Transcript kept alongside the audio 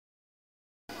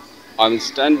I'm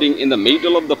standing in the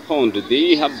middle of the pond.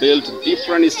 They have built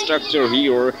different structure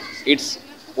here. It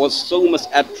was so much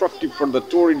attractive for the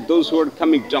tourists. Those who are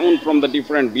coming down from the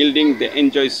different building, they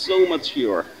enjoy so much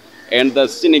here. And the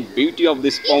scenic beauty of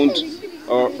this pond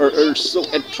are so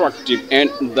attractive. And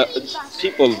the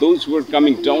people, those who are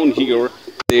coming down here,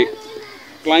 they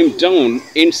climb down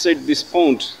inside this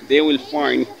pond. They will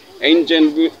find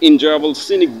enjoyable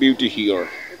scenic beauty here,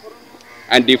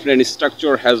 and different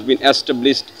structure has been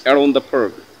established around the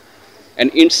park.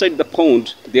 And inside the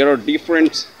pond there are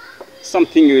different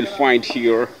something you will find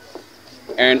here.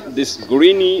 And this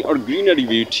greeny or greenery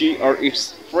beauty, or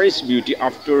its fresh beauty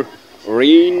after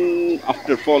rain,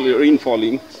 after rain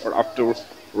falling, or after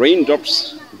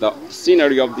raindrops, the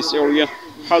scenery of this area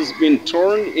has been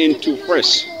turned into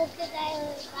fresh.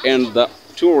 And the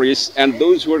tourists and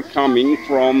those who are coming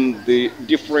from the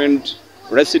different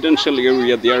residential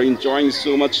area, they are enjoying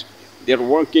so much. They are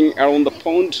walking around the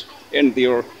pond and they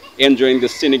are enjoying the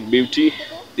scenic beauty.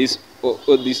 This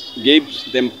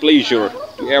gives them pleasure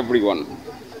to everyone.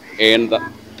 And the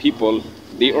people,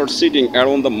 they are sitting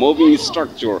around the moving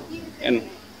structure, and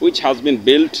which has been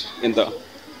built in the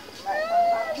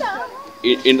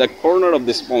corner of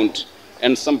this pond.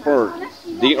 And some part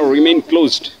they remain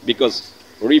closed because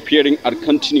repairing are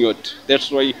continued.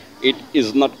 That's why it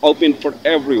is not open for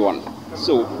everyone.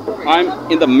 So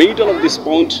I'm in the middle of this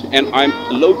pond and I'm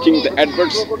looking the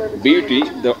adverse beauty.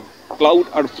 The clouds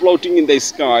are floating in the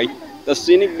sky. The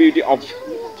scenic beauty of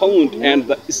pond and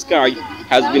the sky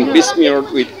has been besmeared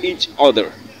with each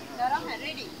other.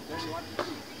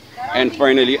 And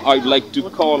finally, I would like to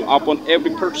call upon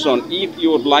every person, if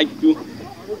you would like to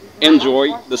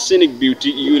enjoy the scenic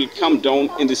beauty, you will come down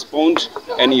in this pond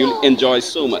and you'll enjoy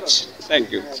so much.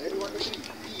 Thank you.